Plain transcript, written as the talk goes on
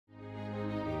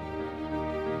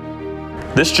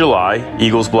This July,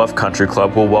 Eagles Bluff Country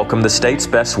Club will welcome the state's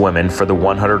best women for the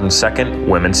 102nd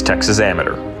Women's Texas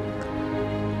Amateur.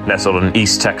 Nestled in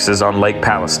East Texas on Lake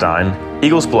Palestine,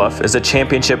 Eagles Bluff is a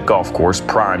championship golf course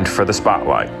primed for the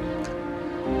spotlight.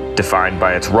 Defined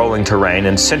by its rolling terrain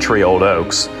and century-old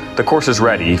oaks, the course is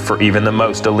ready for even the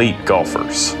most elite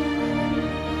golfers.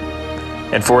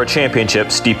 And for a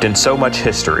championship steeped in so much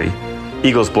history,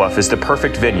 Eagles Bluff is the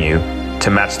perfect venue to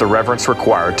match the reverence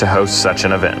required to host such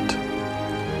an event.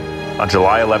 On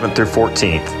July 11th through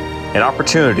 14th, an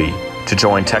opportunity to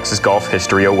join Texas golf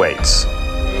history awaits.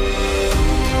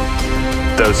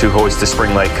 Those who hoist the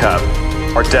Spring Lake Cup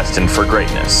are destined for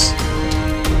greatness.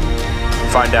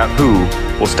 Find out who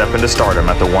will step into stardom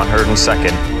at the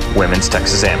 102nd Women's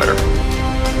Texas Amateur.